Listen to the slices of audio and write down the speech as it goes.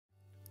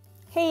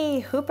Hey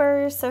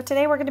hoopers, so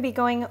today we're going to be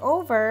going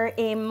over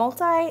a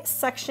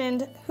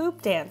multi-sectioned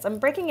hoop dance. I'm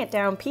breaking it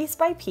down piece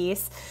by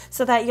piece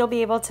so that you'll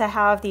be able to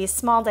have these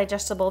small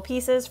digestible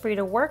pieces for you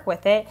to work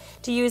with it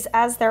to use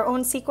as their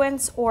own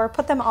sequence or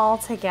put them all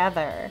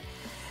together.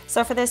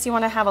 So for this you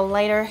want to have a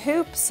lighter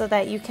hoop so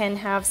that you can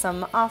have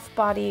some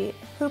off-body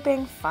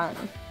hooping fun.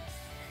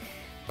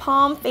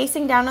 Palm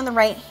facing down on the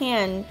right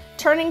hand,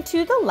 turning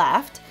to the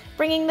left,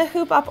 bringing the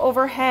hoop up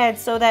overhead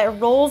so that it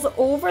rolls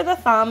over the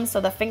thumb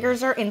so the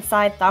fingers are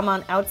inside, thumb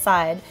on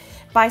outside.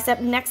 Bicep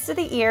next to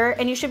the ear,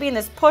 and you should be in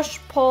this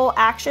push-pull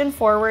action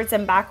forwards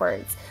and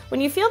backwards.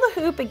 When you feel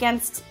the hoop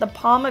against the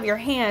palm of your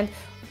hand,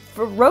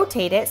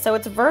 rotate it so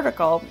it's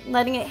vertical,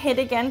 letting it hit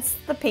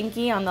against the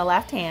pinky on the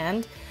left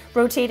hand,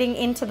 rotating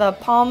into the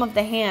palm of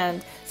the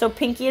hand so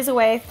pinky is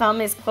away, thumb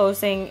is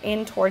closing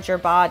in towards your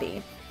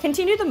body.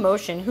 Continue the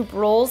motion, hoop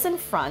rolls in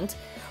front.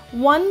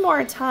 One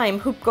more time,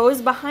 hoop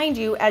goes behind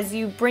you as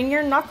you bring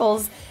your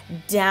knuckles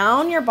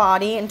down your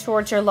body and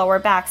towards your lower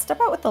back. Step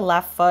out with the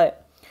left foot.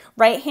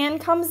 Right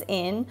hand comes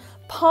in,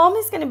 palm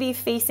is going to be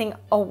facing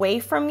away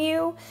from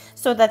you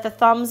so that the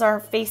thumbs are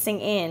facing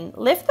in.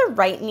 Lift the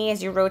right knee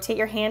as you rotate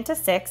your hand to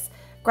 6,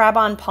 grab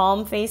on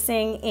palm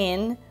facing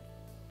in.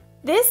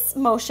 This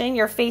motion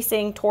you're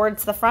facing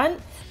towards the front,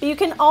 but you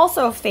can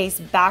also face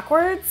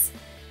backwards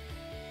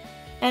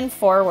and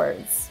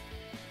forwards.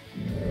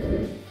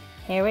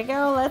 Here we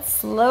go, let's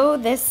slow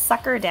this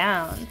sucker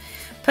down.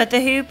 Put the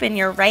hoop in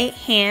your right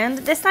hand,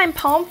 this time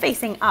palm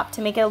facing up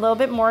to make it a little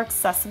bit more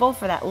accessible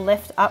for that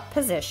lift up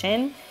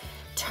position.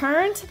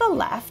 Turn to the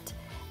left.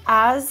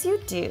 As you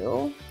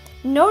do,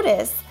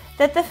 notice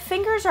that the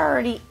fingers are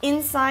already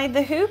inside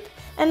the hoop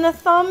and the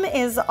thumb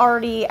is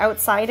already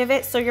outside of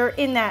it, so you're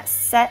in that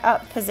set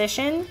up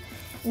position.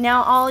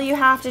 Now all you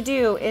have to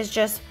do is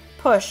just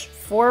push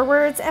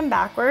forwards and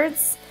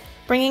backwards,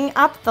 bringing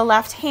up the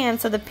left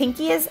hand so the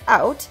pinky is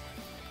out.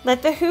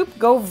 Let the hoop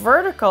go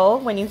vertical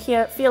when you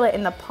feel it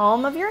in the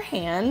palm of your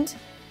hand,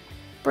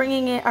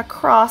 bringing it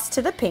across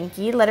to the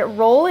pinky. Let it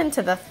roll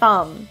into the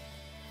thumb.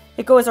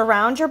 It goes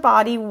around your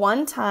body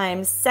one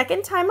time.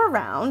 Second time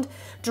around,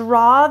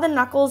 draw the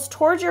knuckles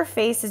towards your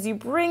face as you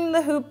bring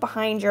the hoop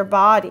behind your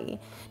body.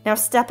 Now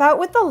step out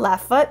with the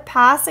left foot,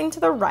 passing to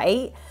the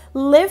right.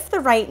 Lift the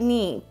right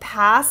knee,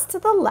 pass to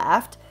the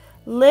left,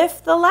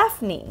 lift the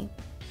left knee.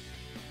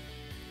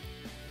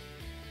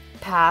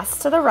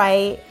 Pass to the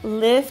right,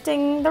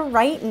 lifting the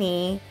right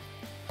knee,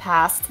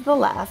 pass to the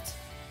left,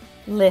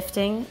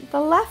 lifting the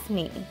left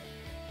knee.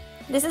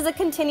 This is a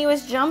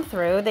continuous jump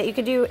through that you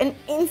could do an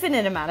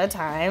infinite amount of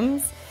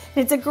times.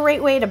 It's a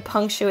great way to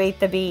punctuate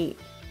the beat.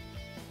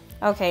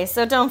 Okay,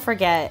 so don't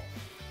forget,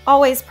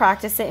 always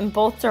practice it in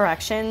both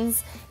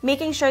directions,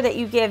 making sure that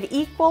you give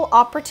equal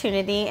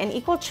opportunity and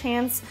equal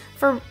chance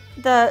for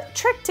the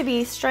trick to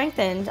be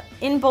strengthened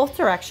in both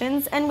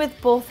directions and with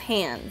both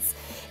hands.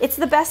 It's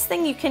the best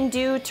thing you can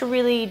do to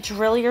really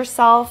drill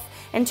yourself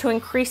and to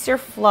increase your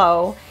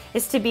flow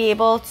is to be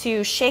able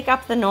to shake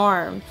up the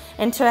norm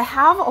and to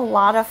have a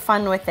lot of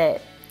fun with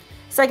it.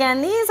 So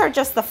again, these are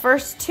just the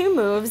first 2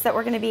 moves that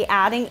we're going to be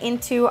adding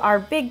into our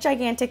big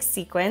gigantic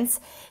sequence.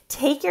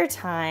 Take your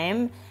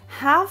time,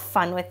 have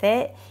fun with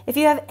it. If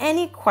you have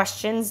any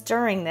questions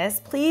during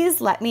this, please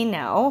let me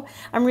know.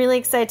 I'm really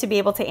excited to be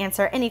able to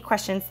answer any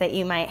questions that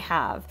you might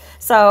have.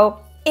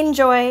 So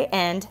enjoy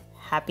and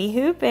happy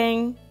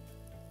hooping!